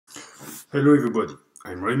Hello everybody,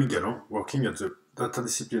 I'm Rémi Galland, working at the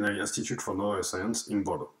Interdisciplinary Institute for Neuroscience in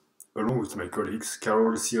Bordeaux. Along with my colleagues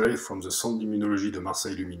Carole Siret from the Centre d'Immunologie de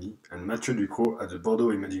Marseille-Lumini and Mathieu Ducros at the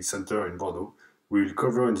Bordeaux Imaging Center in Bordeaux, we will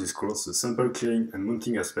cover in this course the sample clearing and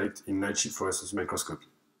mounting aspect in light-sheet fluorescence microscopy.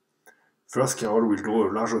 First, Carole will draw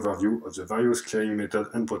a large overview of the various clearing methods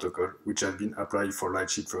and protocols which have been applied for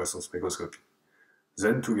light-sheet fluorescence microscopy.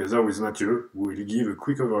 Then, together with Mathieu, we will give a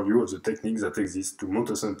quick overview of the techniques that exist to mount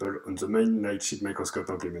a sample on the main light-sheet microscope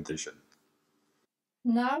implementation.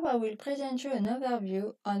 Now I will present you an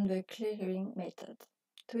overview on the clearing method.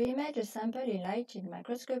 To image a sample in light-sheet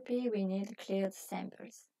microscopy, we need cleared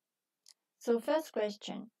samples. So first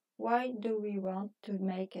question, why do we want to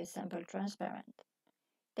make a sample transparent?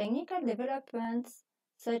 Technical developments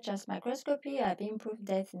such as microscopy have improved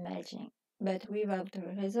depth imaging, but without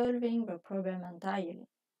resolving the problem entirely.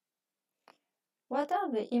 What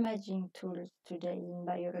are the imaging tools today in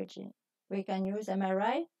biology? We can use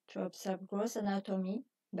MRI to observe gross anatomy,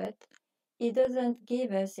 but it doesn't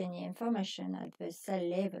give us any information at the cell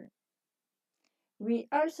level. We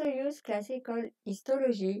also use classical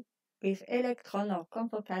histology with electron or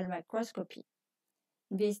confocal microscopy.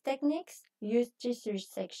 These techniques use tissue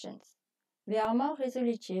sections. They are more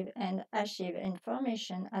resolutive and achieve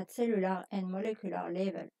information at cellular and molecular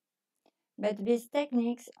level. But these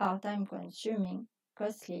techniques are time-consuming,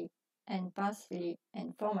 costly, and partially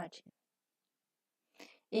informative.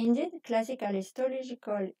 Indeed, classical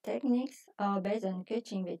histological techniques are based on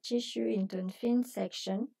cutting the tissue into thin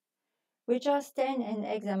sections, which are stained and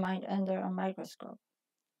examined under a microscope.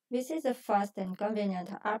 This is a fast and convenient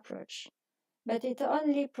approach, but it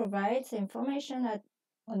only provides information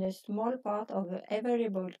on a small part of the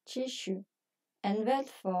available tissue and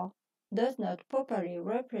therefore does not properly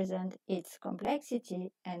represent its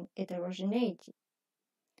complexity and heterogeneity.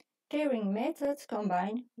 Clearing methods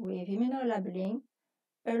combined with immunolabeling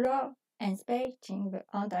allow inspecting the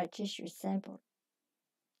entire tissue sample.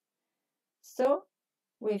 So,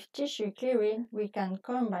 with tissue clearing, we can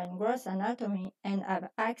combine gross anatomy and have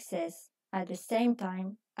access at the same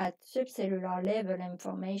time at subcellular level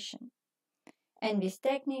information. And these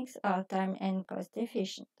techniques are time and cost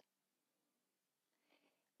efficient.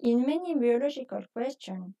 In many biological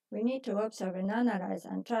questions, we need to observe and analyze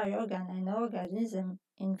entire organ and organism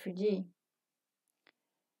in 3D.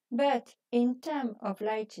 But in terms of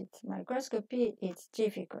light-sheet microscopy, it's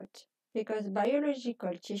difficult because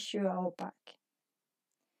biological tissue are opaque.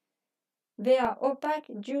 They are opaque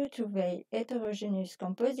due to their heterogeneous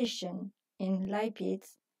composition in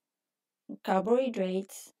lipids,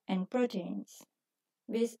 carbohydrates, and proteins.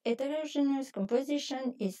 This heterogeneous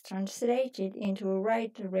composition is translated into a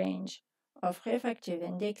wide range of refractive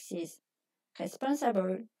indexes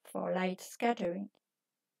responsible for light scattering.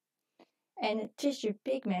 And tissue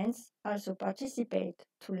pigments also participate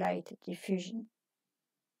to light diffusion.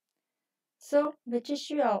 So the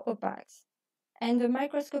tissue are opaque, and the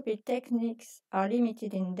microscopic techniques are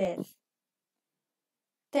limited in depth.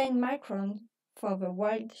 10 microns for the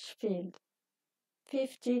wide field,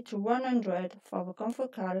 50 to 100 for the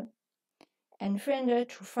confocal, and 300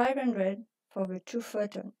 to 500 for the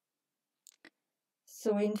 2-photon.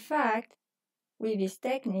 So in fact, with these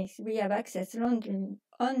techniques, we have access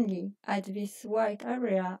only at this white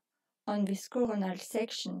area on this coronal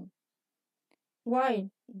section, while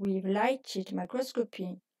with light-sheet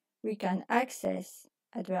microscopy, we can access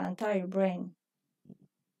at the entire brain.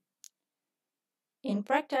 In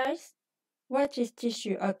practice, what is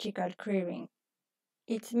tissue optical clearing?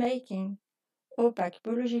 It's making opaque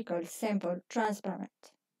biological sample transparent.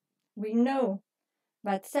 We know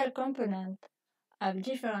that cell components have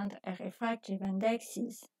different refractive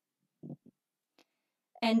indexes,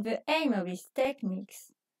 and the aim of these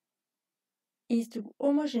techniques is to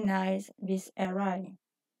homogenize this array.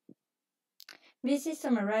 This is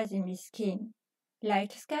summarized in this scheme.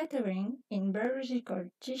 Light scattering in biological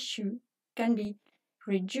tissue can be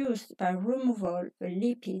reduced by removal of the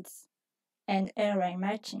lipids and array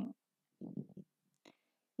matching.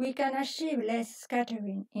 We can achieve less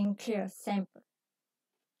scattering in clear samples.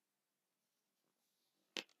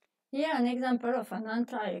 Here an example of an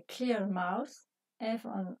entire clear mouse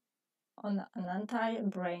on an entire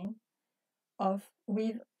brain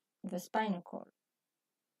with the spinal cord.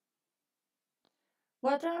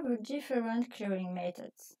 What are the different clearing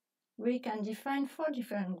methods? We can define 4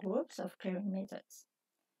 different groups of clearing methods.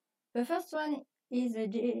 The first one is the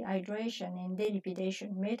dehydration and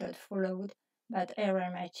delipidation method followed by array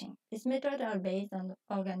matching. These methods are based on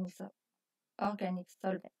organic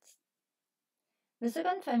solvents. The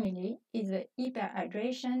second family is the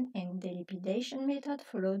hyperhydration and delipidation method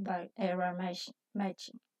followed by array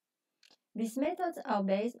matching. These methods are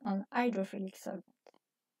based on hydrophilic solvent.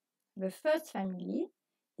 The first family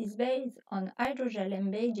is based on hydrogel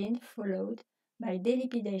embedding followed by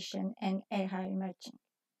delipidation and ARI matching.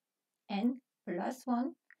 And the last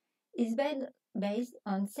one is based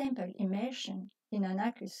on sample immersion in an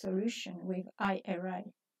aqueous solution with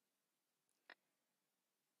IRI.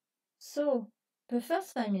 So, the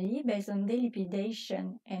first family, based on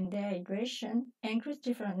delipidation and dehydration, includes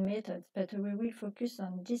different methods, but we will focus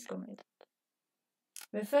on disco method.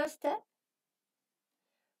 The first step,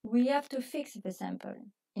 we have to fix the sample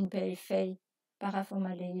in PFA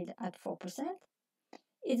paraformaldehyde at 4%.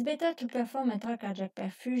 It's better to perform intracardiac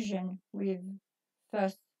perfusion with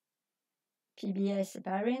first PBS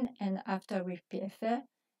heparin and after with PFR,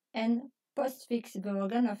 and post-fix the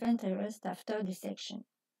organ of interest after dissection.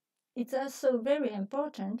 It's also very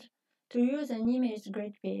important to use an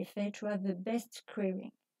image-grade PFA to have the best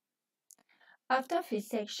clearing. After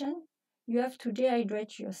dissection, you have to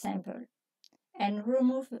dehydrate your sample and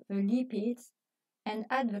remove the lipids and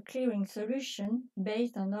add the clearing solution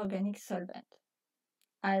based on organic solvent,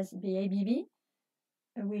 as BABB,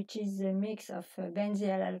 which is a mix of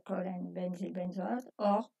benzyl alcohol and benzyl benzoate,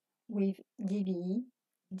 or with DBE,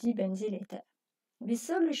 dibenzyl ether. These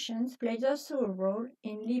solutions play also a role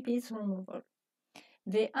in lipids removal.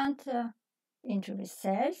 They enter into the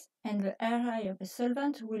cells, and the ARI of the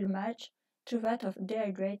solvent will match to that of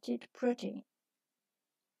dehydrated protein.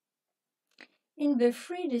 In the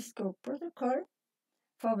free disco protocol,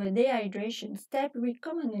 for the dehydration step, we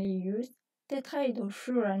commonly use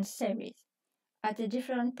tetrahydrofluorane series at a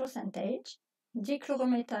different percentage,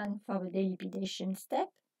 dichloromethane for the delipidation step,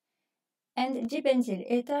 and dibenzyl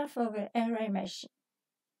ether for the ARI machine.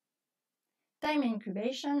 Time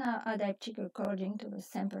incubation are adapted according to the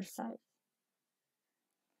sample size.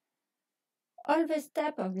 All the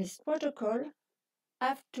steps of this protocol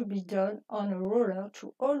have to be done on a roller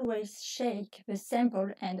to always shake the sample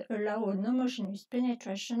and allow an homogeneous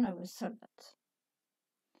penetration of the solvent.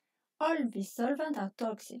 All these solvents are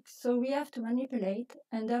toxic, so we have to manipulate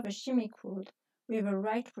under the chemic world with the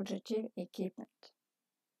right protective equipment.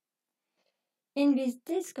 In these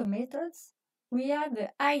disco methods, we have the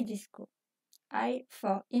I-disco, I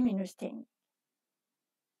for immunostaining.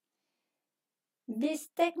 This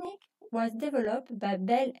technique was developed by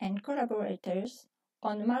Bell and collaborators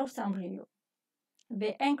on mouse embryo.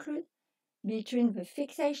 They include between the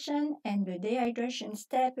fixation and the dehydration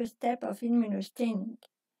step a step of immunostaining,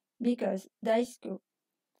 because DISCO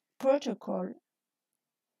protocol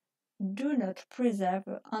do not preserve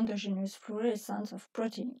the endogenous fluorescence of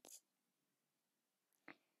proteins.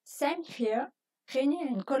 Same here, Rémi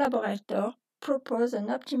and collaborators propose an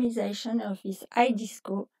optimization of this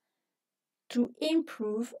I-disco to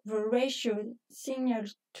improve the ratio signal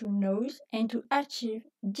to noise and to achieve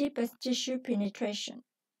deepest tissue penetration.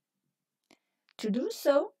 To do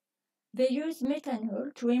so, they use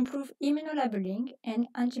methanol to improve immunolabeling and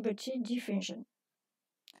antibody diffusion.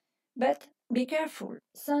 But be careful,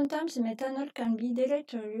 sometimes methanol can be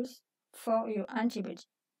deleterious for your antibody.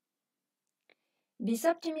 This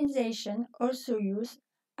optimization also uses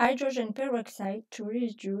hydrogen peroxide to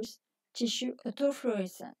reduce tissue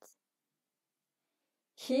autofluorescence.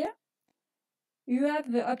 Here, you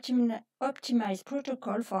have the optimized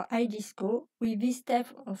protocol for I-disco with this step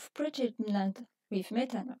of pretreatment with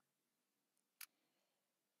methanol.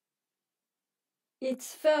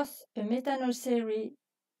 It's first a methanol series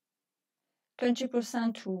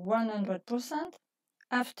 20% to 100%.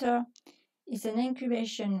 After is an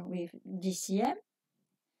incubation with DCM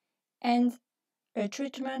and a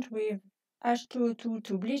treatment with H2O2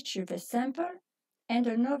 to bleach the sample, and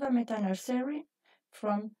another methanol series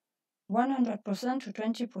from 100% to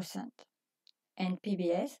 20%, and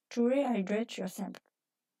PBS to rehydrate your sample.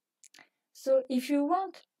 So if you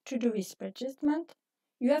want to do this pretreatment,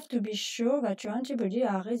 you have to be sure that your antibodies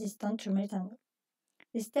are resistant to methanol.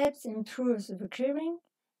 These steps improve the clearing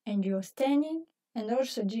and your staining and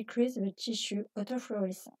also decrease the tissue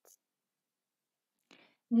autofluorescence.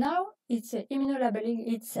 Now it's the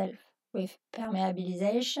immunolabeling itself with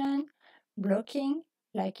permeabilization, blocking,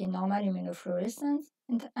 like in normal immunofluorescence,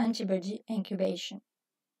 and antibody incubation.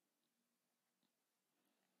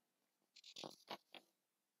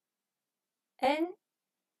 N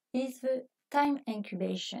is the time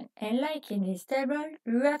incubation, and like in this table,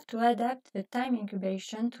 you have to adapt the time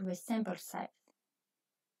incubation to the sample size.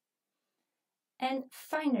 And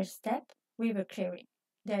final step with the clearing,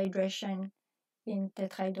 dehydration in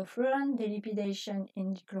tetrahydrofluorane, delipidation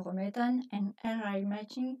in dichloromethane, and ARI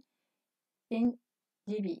matching in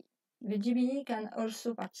DBE. The DBE can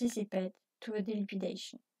also participate to the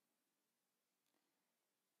delipidation.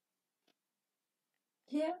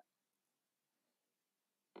 Here,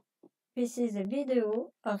 this is a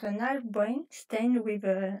video of an half brain stained with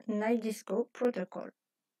a night disco protocol.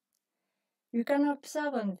 You can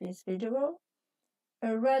observe on this video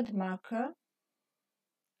a red marker,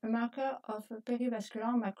 a marker of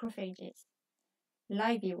perivascular macrophages,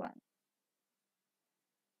 LIV1.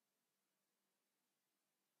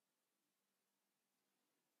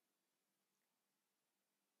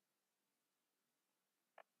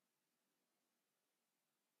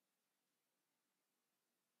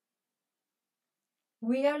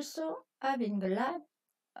 We also have in the lab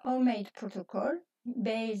a homemade protocol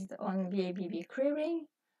based on VABB querying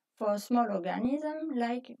for small organisms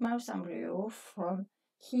like mouse embryo from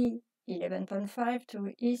E11.5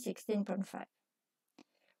 to E16.5.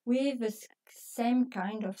 With the same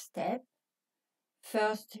kind of step,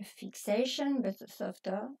 first fixation but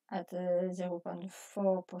softer at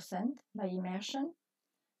 0.4% by immersion,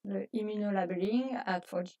 the immunolabeling at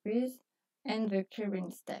 4 degrees, and the clearing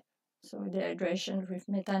step. So dehydration with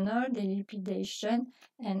methanol, delipidation,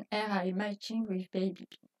 and RI matching with baby.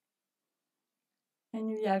 And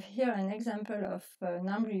we have here an example of an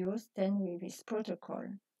embryo stained with this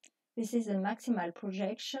protocol. This is a maximal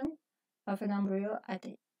projection of an embryo at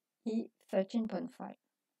E13.5,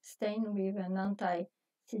 stained with an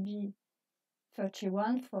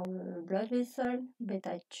anti-CG31 for the blood vessel,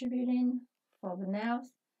 beta-tubulin for the nerves,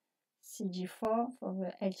 CG4 for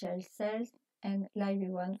the HL cells, and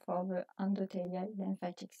LIV1 for the endothelial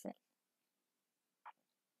lymphatic cells.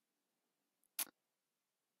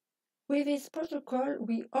 With this protocol,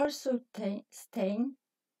 we also stain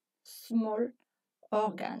small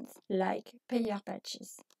organs like Peyer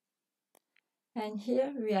patches. And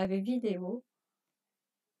here we have a video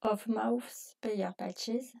of mouse Peyer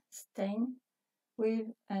patches stained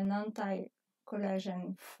with an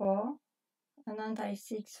anti-collagen 4, an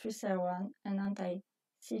anti-6-301, an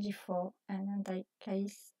anti-CG4, and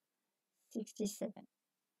anti-Ki67.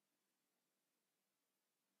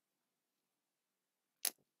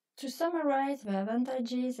 To summarize the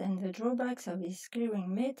advantages and the drawbacks of these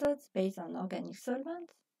clearing methods based on organic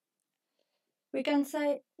solvents, we can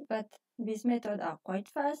say that these methods are quite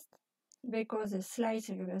fast. They cause a slight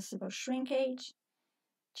reversible shrinkage.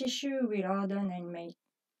 Tissue will harden and may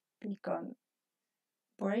become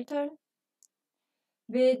brittle.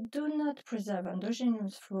 They do not preserve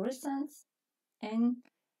endogenous fluorescence, and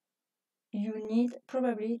you need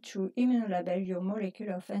probably to immunolabel your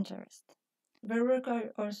molecule of interest. They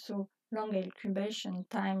require also long incubation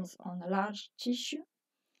times on large tissue,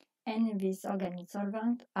 and these organic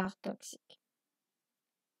solvents are toxic.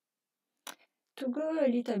 To go a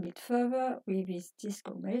little bit further with this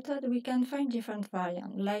disco method, we can find different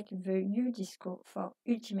variants, like the U-disco for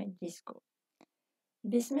ultimate disco.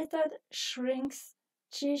 This method shrinks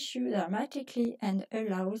tissue dramatically and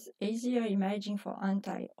allows easier imaging for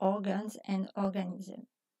entire organs and organisms.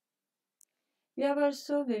 We have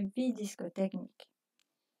also the V-disco technique.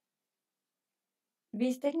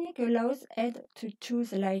 This technique allows head to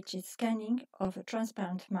choose light-sheet scanning of a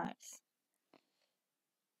transparent mice.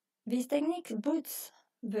 This technique boosts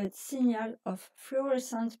the signal of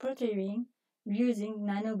fluorescence protein using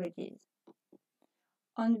nanobodies.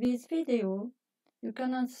 On this video, you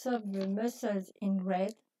can observe the muscles in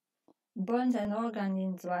red, bones and organs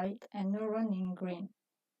in white, and neurons in green.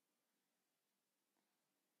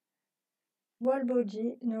 Whole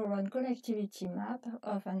body neuron connectivity map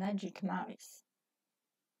of an adult mouse.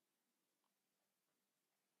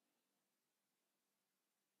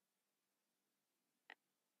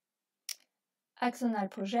 Axonal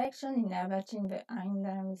projection innervating the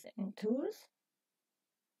hindlimbs and toes.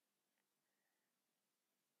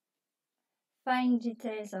 Fine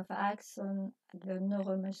details of axon at the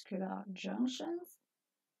neuromuscular junctions.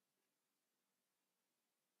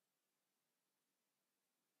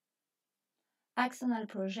 Axonal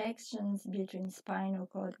projections between spinal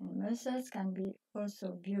cord and muscles can be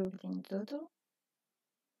also viewed in toto.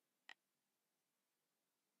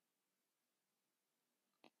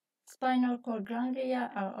 Spinal cord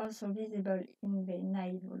ganglia are also visible in the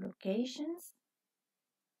naive locations.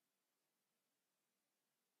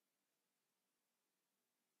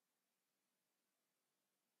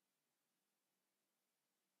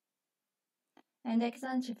 And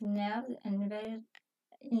extensive nerves and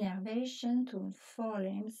innervation to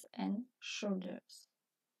forelimbs and shoulders.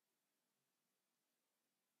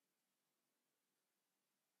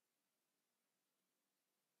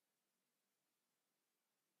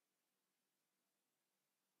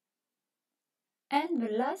 And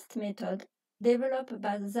the last method, developed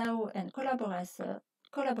by Zhao and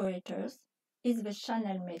collaborators, is the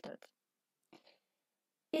channel method.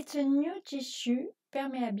 It's a new tissue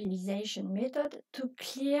permeabilization method to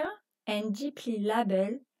clear and deeply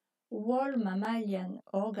label whole mammalian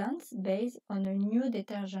organs based on a new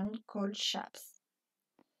detergent called SHAPS.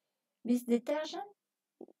 This detergent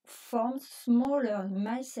forms smaller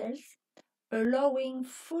micelles, allowing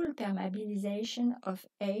full permeabilization of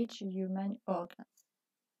aged human organs.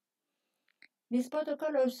 This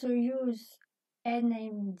protocol also uses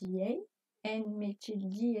NMDA,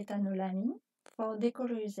 N-methyl-D-ethanolamine, for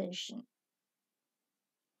decolorization.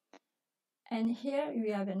 And here we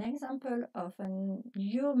have an example of a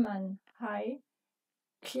human eye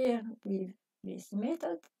cleared with this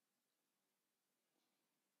method,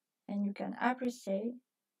 and you can appreciate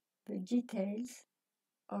the details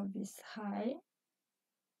of this eye,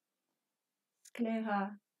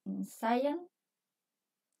 sclera in cyan,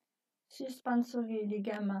 suspensory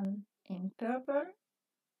ligament in purple,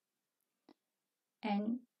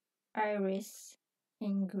 and iris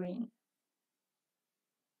in green.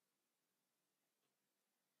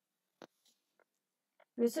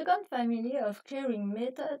 The second family of clearing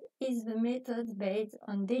method is the method based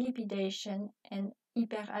on delipidation and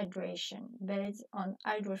hyperhydration based on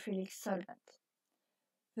hydrophilic solvent.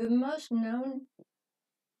 The most known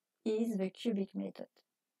is the cubic method.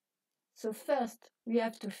 So first, we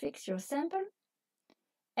have to fix your sample,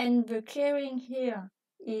 and the clearing here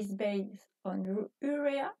is based on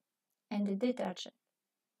urea and the detergent.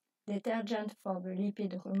 Detergent for the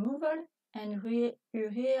lipid removal and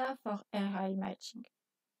urea for RI matching.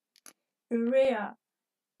 Urea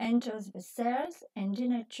enters the cells and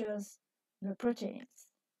denatures the proteins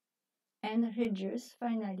and reduces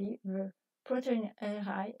finally the protein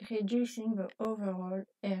RI, reducing the overall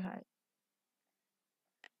RI.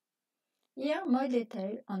 Here more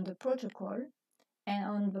detail on the protocol and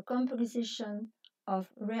on the composition of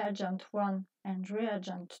reagent 1 and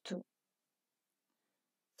reagent 2.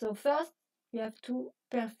 So first, you have to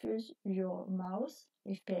perfuse your mouse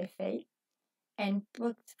with PFA and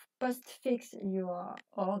post-fix your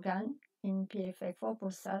organ in PFA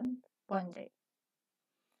 4% 1 day.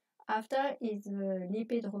 After is the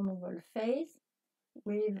lipid removal phase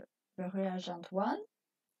with the reagent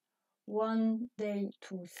 1 day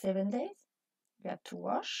to 7 days, you have to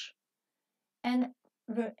wash, and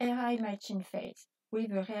the RI matching phase with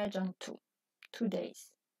the reagent 2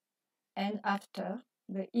 days, and after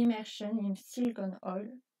the immersion in silicone oil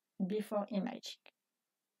before imaging.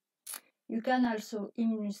 You can also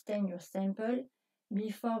immunostain your sample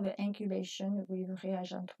before the incubation with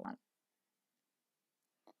reagent 1.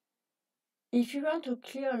 If you want to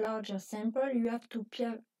clear a larger sample, you have to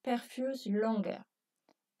perfuse longer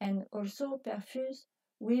and also perfuse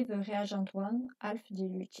with the reagent 1 half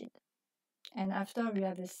diluted. And after we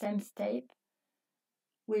have the same step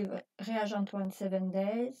with reagent 1 7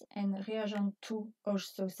 days and reagent 2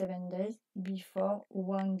 also 7 days before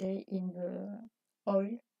 1 day in the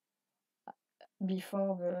oil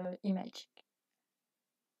before the imaging.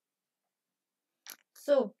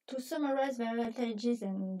 So, to summarize the advantages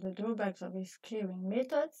and the drawbacks of these clearing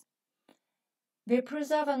methods, they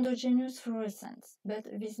preserve endogenous fluorescence, but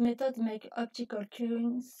these methods make optical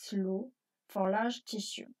clearing slow for large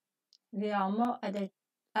tissue. They are more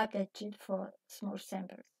adapted for small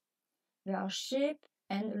samples. They are cheap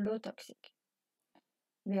and low toxic.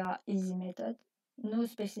 They are easy method. No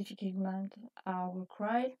specific equipment are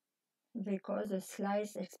required. They cause a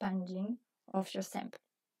slice expanding of your sample.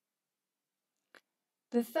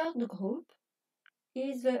 The third group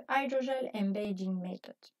is the hydrogel embedding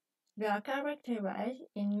method. They are characterized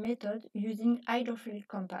in method using hydrophilic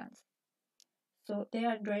compounds, so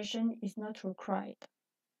dehydration is not required.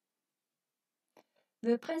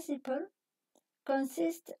 The principle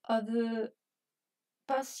consists of the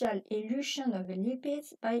partial elution of the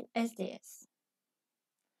lipids by SDS,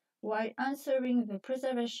 while ensuring the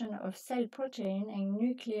preservation of cell protein and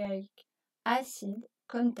nucleic acid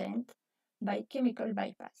content by chemical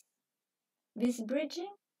bypass. This bridging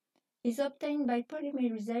is obtained by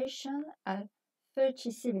polymerization at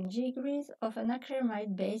 37 degrees of an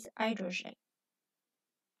acrylamide-based hydrogel.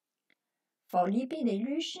 For lipid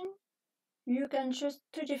elution, you can choose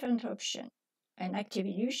 2 different options. An active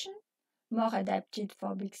elution, more adapted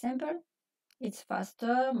for big sample. It's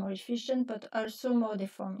faster, more efficient, but also more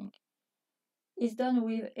deforming. It's done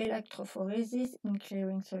with electrophoresis in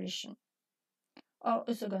clearing solution. Or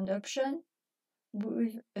a second option,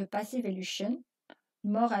 with a passive elution,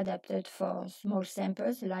 more adapted for small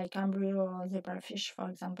samples like embryo or zebrafish, for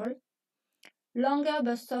example. Longer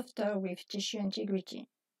but softer with tissue integrity,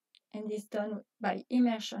 and is done by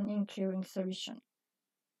immersion in clearing solution.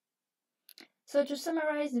 So to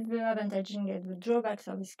summarize the advantages and the drawbacks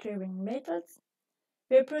of these clearing methods,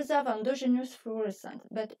 will preserve endogenous fluorescence,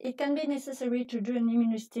 but it can be necessary to do an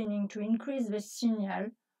immunostaining to increase the signal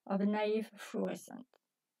of a naive fluorescence.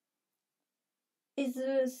 It's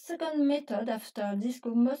the second method after this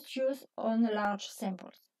group most used on large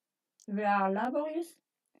samples. They are laborious,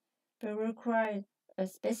 they require a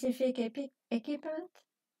specific equipment,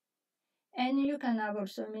 and you can have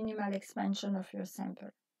also minimal expansion of your sample.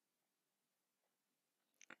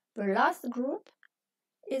 The last group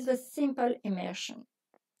is the simple immersion.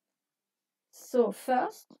 So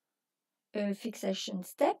first, a fixation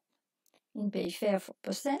step in PFR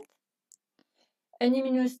 4%, an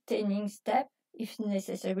immunostaining step if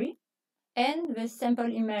necessary, and the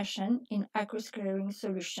sample immersion in aqueous clearing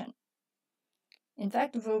solution. In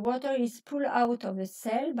fact, the water is pulled out of the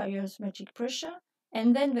cell by osmotic pressure,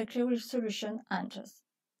 and then the clearing solution enters.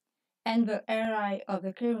 And the ARI of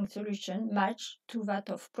the clearing solution match to that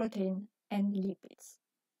of protein and lipids.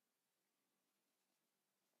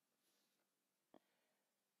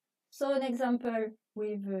 So an example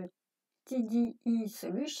with a TDE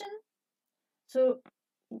solution. So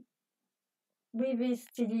with this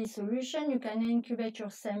TDE solution, you can incubate your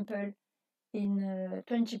sample in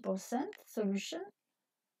 20% solution,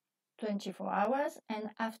 24 hours, and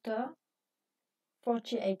after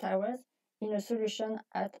 48 hours in a solution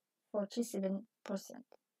at 47%.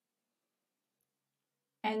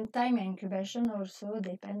 And time incubation also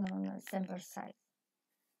depends on sample size.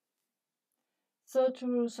 So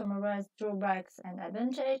to summarize drawbacks and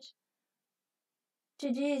advantages,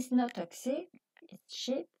 TDE is not toxic, it's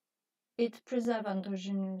cheap, it preserves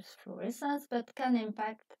endogenous fluorescence but can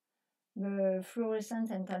impact the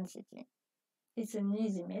fluorescence intensity. It's an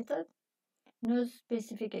easy method, no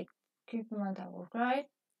specific equipment are required,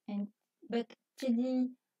 but TDE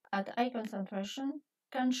at high concentration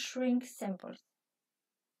can shrink samples.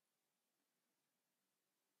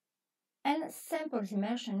 And sample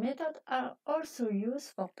immersion methods are also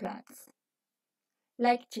used for plants.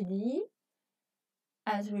 Like TDE,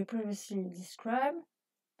 as we previously described,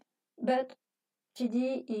 but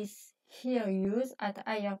TDE is here used at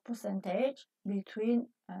higher percentage between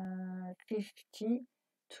 50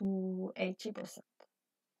 to 80%.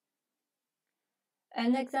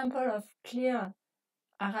 An example of clear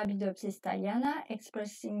Arabidopsis thaliana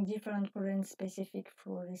expressing different colon-specific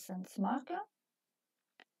fluorescence marker,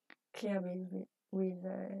 clear with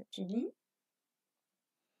TDE.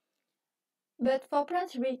 But for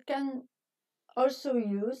plants, we can also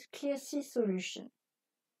use clear C solution.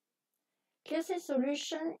 Clear C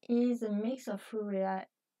solution is a mix of fluoride,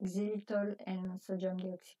 xylitol, and sodium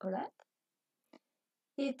deoxycholate.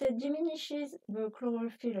 It diminishes the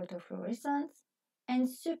chlorophyll autofluorescence and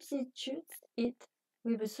substitutes it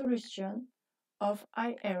with a solution of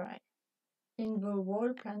IRI in the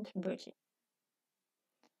whole plant body.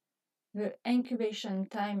 The incubation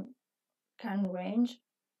time can range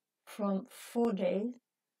from 4 days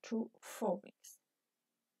to 4 weeks.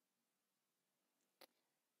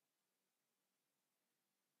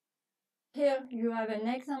 Here you have an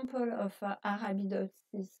example of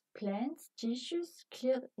Arabidopsis plant tissues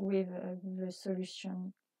cleared with the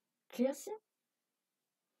solution Clear C,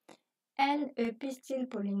 and a pistil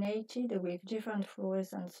pollinated with different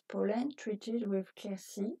fluorescence pollen treated with Clear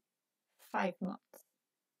C 5 months.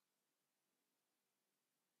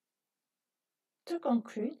 To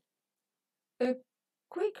conclude, a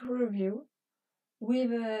quick review with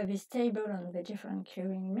this table on the different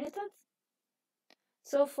clearing methods.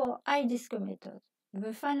 So for iDisco method,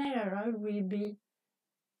 the final error will be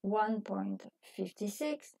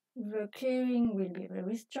 1.56, the clearing will be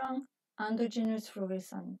very strong, endogenous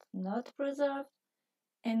fluorescence not preserved,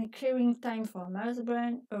 and clearing time for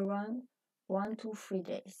membrane around 1 to 3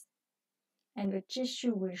 days. And the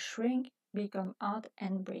tissue will shrink, become hard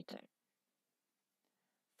and brittle.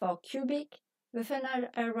 For cubic, the final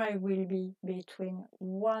array will be between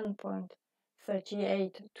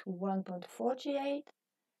 1.38 to 1.48.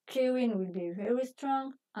 Clearing will be very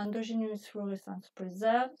strong, endogenous fluorescence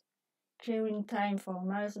preserved, clearing time for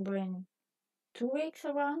membrane 2 weeks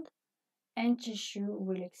around, and tissue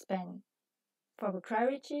will expand. For the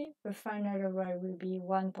clarity, the final array will be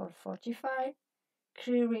 1.45,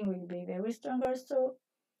 clearing will be very strong also,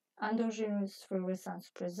 endogenous fluorescence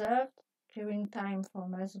preserved, clearing time for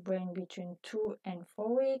membrane between 2 and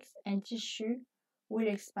 4 weeks, and tissue will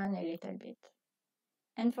expand a little bit.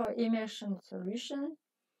 And for immersion solution,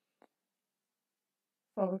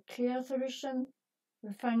 for a clear solution,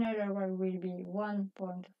 the final array will be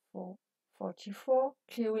 1.44,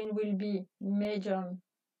 clearing will be medium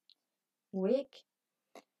weak,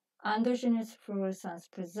 endogenous fluorescence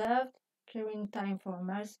preserved, clearing time for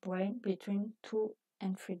membrane between 2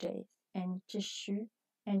 and 3 days, and tissue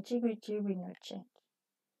integrity will not change.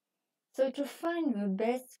 So to find the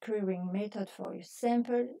best clearing method for your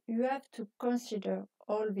sample, you have to consider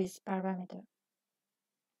all these parameters.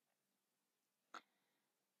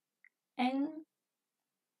 And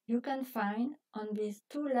you can find on these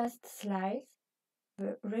two last slides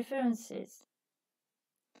the references.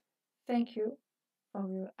 Thank you for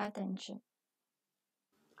your attention.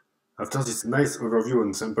 After this nice overview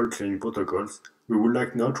on sample clearing protocols, we would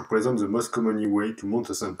like now to present the most commonly way to mount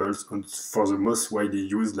the samples for the most widely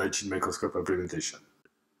used light-sheet microscope implementation.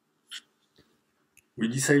 We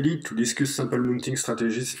decided to discuss sample mounting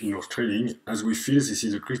strategies in our training as we feel this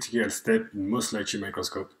is a critical step in most light-sheet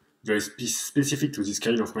microscope, very specific to this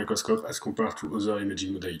kind of microscope as compared to other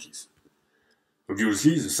imaging modalities.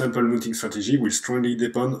 Obviously, the sample mounting strategy will strongly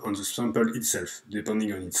depend on the sample itself,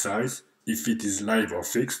 depending on its size, if it is live or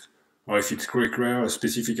fixed, or if it requires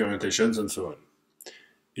specific orientations and so on.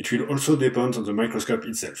 It will also depend on the microscope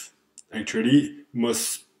itself. Actually,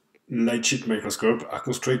 most light sheet microscopes are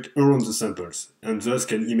constructed around the samples, and thus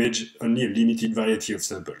can image only a limited variety of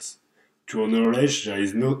samples. To our knowledge, there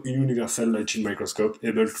is no universal light sheet microscope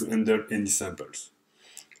able to handle any samples.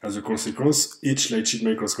 As a consequence, each light sheet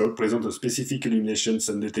microscope presents a specific illuminations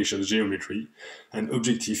and detection geometry and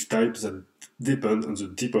objective types that depend on the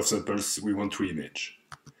type of samples we want to image.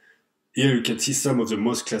 Here you can see some of the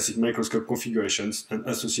most classic microscope configurations and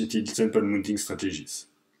associated sample mounting strategies.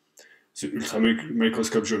 The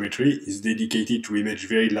ultramicroscope geometry is dedicated to image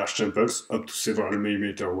very large samples up to several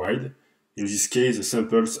millimeters wide. In this case, the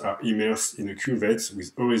samples are immersed in a cuvette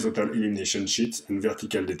with horizontal illumination sheets and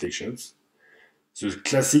vertical detections. The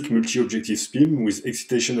classic multi-objective SPIM with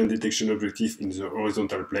excitation and detection objective in the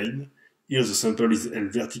horizontal plane. Here the sample is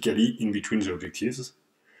held vertically in between the objectives.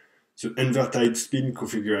 The inverted SPIM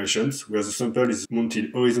configurations, where the sample is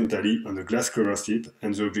mounted horizontally on a glass cover slip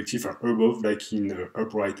and the objectives are above, like in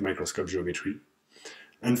upright microscope geometry.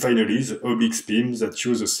 And finally, the oblique SPIM that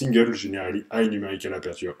use a single, generally high numerical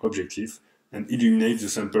aperture objective and illuminate the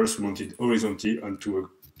samples mounted horizontally onto a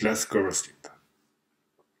glass cover slip.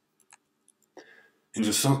 In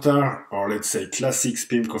the center, or let's say classic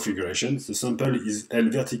SPIM configuration, the sample is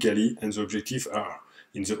held vertically and the objectives are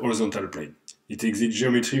in the horizontal plane. It exhibits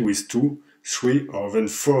geometry with 2, 3, or even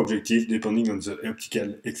 4 objectives depending on the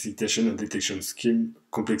optical excitation and detection scheme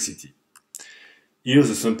complexity. Here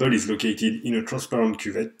the sample is located in a transparent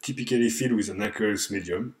cuvette, typically filled with an aqueous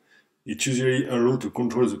medium. It usually allows to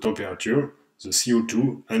control the temperature, the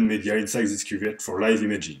CO2, and media inside this cuvette for live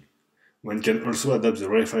imaging. One can also adapt the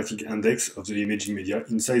refractive index of the imaging media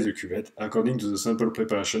inside the cuvette according to the sample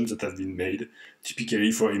preparations that have been made,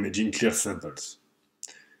 typically for imaging clear samples.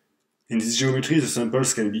 In this geometry, the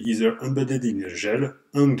samples can be either embedded in a gel,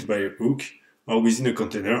 hung by a hook, or within a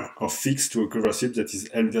container, or fixed to a cover slip that is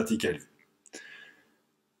held vertically.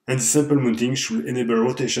 And the sample mounting should enable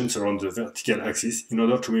rotations around the vertical axis in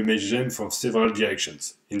order to image them from several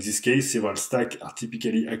directions. In this case, several stacks are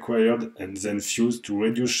typically acquired and then fused to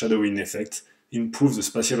reduce shadowing effects, improve the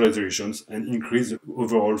spatial resolutions, and increase the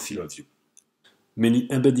overall field of view.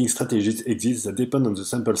 Many embedding strategies exist that depend on the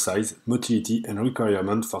sample size, motility, and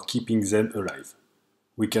requirement for keeping them alive.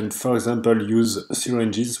 We can, for example, use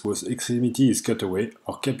syringes whose extremity is cut away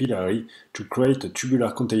or capillary to create a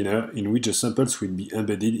tubular container in which the samples will be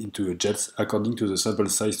embedded into the gels according to the sample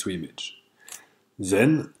size to image.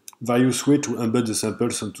 Then, various ways to embed the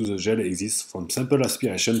samples onto the gel exist, from sample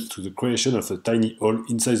aspiration to the creation of a tiny hole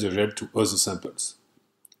inside the gel to host the samples.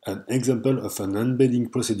 An example of an embedding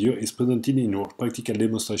procedure is presented in our practical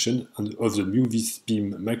demonstration of the UV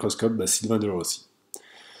SPIM microscope by Sylvain de Rossi.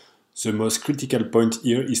 The most critical point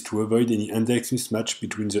here is to avoid any index mismatch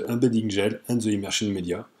between the embedding gel and the immersion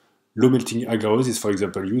media. Low melting agarose is for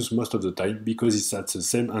example used most of the time because it's at the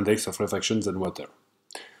same index of refraction than water.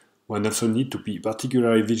 One also needs to be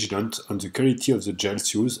particularly vigilant on the quality of the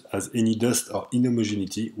gels used, as any dust or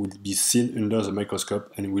inhomogeneity will be seen under the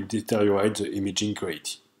microscope and will deteriorate the imaging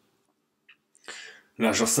quality.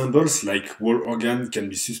 Larger samples, like whole organs, can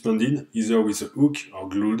be suspended either with a hook or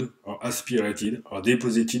glued or aspirated or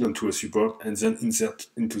deposited onto a support and then inserted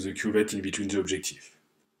into the cuvette in between the objective.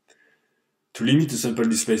 To limit the sample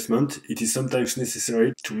displacement, it is sometimes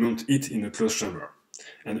necessary to mount it in a closed chamber.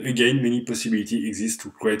 And again, many possibilities exist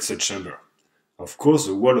to create such chamber. Of course,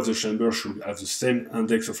 the wall of the chamber should have the same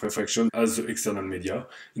index of refraction as the external media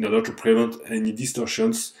in order to prevent any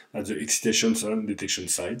distortions at the excitation and detection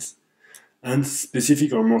sides. And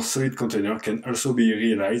specific or more solid container can also be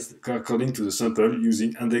realized according to the sample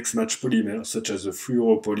using index-matched polymers such as the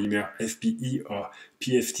fluoropolymer FPE or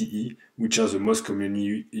PFTE, which are the most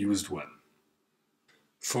commonly used one.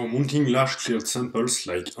 For mounting large cleared samples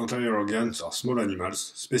like entire organs or small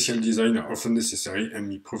animals, special design are often necessary and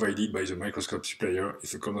be provided by the microscope supplier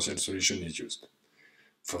if a commercial solution is used.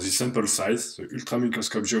 For this sample size, the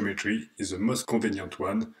ultramicroscope geometry is the most convenient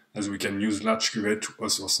one, as we can use large cuvette to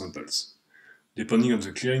host our samples. Depending on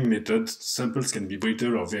the clearing method, samples can be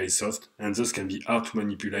brittle or very soft, and thus can be hard to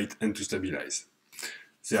manipulate and to stabilize.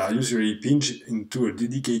 They are usually pinched into a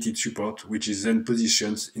dedicated support, which is then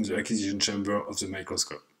positioned in the acquisition chamber of the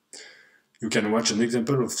microscope. You can watch an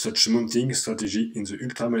example of such mounting strategy in the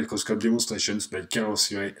ultramicroscope demonstrations by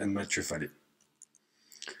Siret and Mathieu.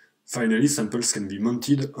 Finally, samples can be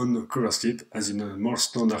mounted on a cover slip, as in a more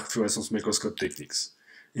standard fluorescence microscope techniques.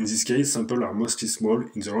 In this case, samples are mostly small,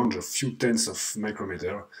 in the range of few tenths of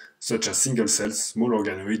micrometer, such as single cells, small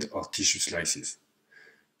organoid, or tissue slices.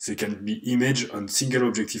 They can be imaged on single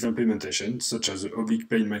objective implementation, such as the oblique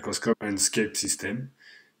plane microscope and scape system.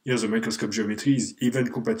 Here the microscope geometry is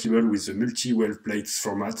even compatible with the multi-well plates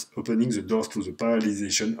format, opening the doors to the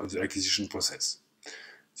parallelization of the acquisition process.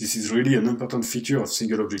 This is really an important feature of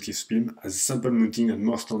single objective film, as sample mounting on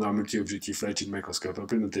more standard multi-objective light-sheet microscope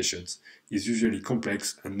implementations is usually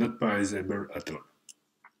complex and not parallelizable at all.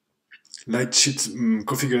 Light-sheet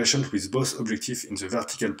configurations with both objectives in the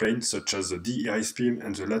vertical plane, such as the DIINS beam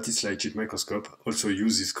and the lattice light-sheet microscope, also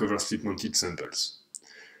use these cover slip-mounted samples.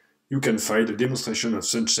 You can find a demonstration of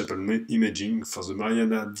such sample imaging for the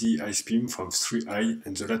Mariana DIINS beam from 3i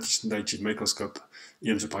and the lattice light-sheet microscope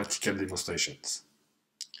in the practical demonstrations.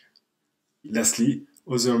 Lastly,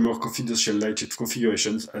 other more confidential light-sheet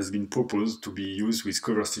configurations have been proposed to be used with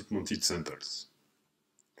cover slip-mounted samples.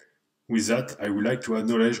 With that, I would like to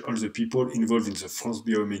acknowledge all the people involved in the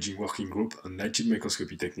France-BioImaging working group on light-sheet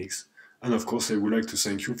microscopy techniques, and of course I would like to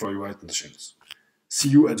thank you for your attention. See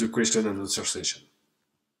you at the question and answer session.